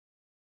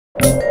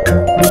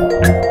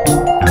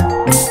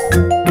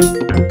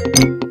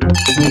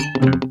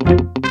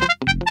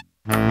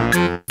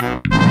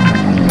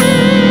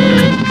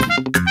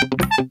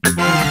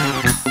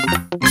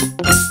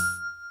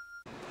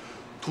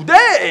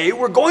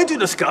going to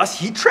discuss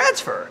heat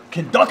transfer,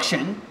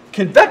 conduction,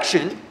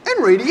 convection,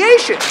 and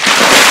radiation.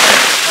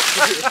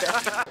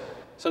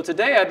 So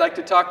today I'd like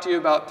to talk to you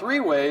about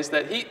 3 ways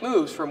that heat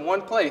moves from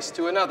one place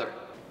to another.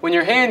 When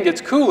your hand gets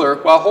cooler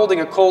while holding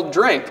a cold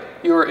drink,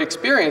 you are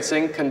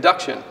experiencing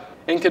conduction.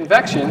 In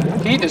convection,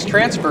 heat is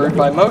transferred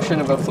by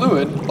motion of a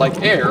fluid,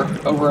 like air,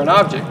 over an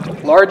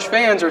object. Large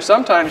fans are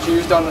sometimes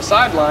used on the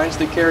sidelines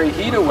to carry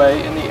heat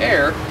away in the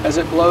air as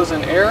it blows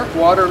an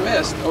air-water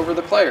mist over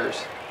the players.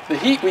 The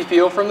heat we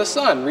feel from the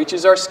sun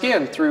reaches our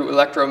skin through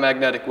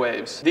electromagnetic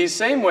waves. These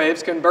same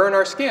waves can burn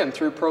our skin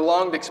through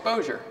prolonged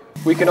exposure.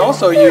 We can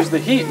also use the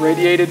heat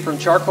radiated from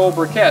charcoal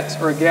briquettes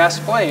or a gas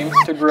flame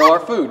to grill our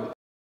food.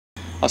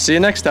 I'll see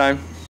you next time.